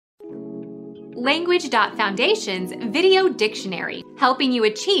Language.Foundation's Video Dictionary, helping you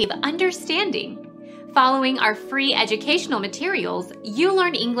achieve understanding. Following our free educational materials, you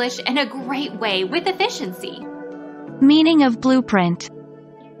learn English in a great way with efficiency. Meaning of blueprint.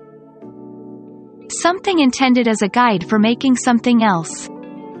 Something intended as a guide for making something else.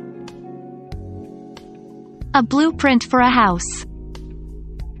 A blueprint for a house.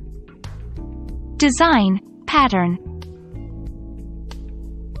 Design, pattern.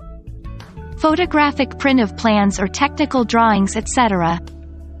 Photographic print of plans or technical drawings, etc.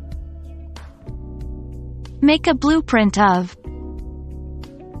 Make a blueprint of.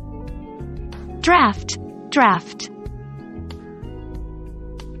 Draft, draft.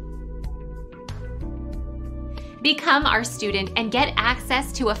 Become our student and get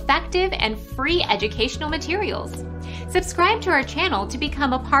access to effective and free educational materials. Subscribe to our channel to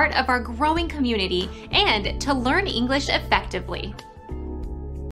become a part of our growing community and to learn English effectively.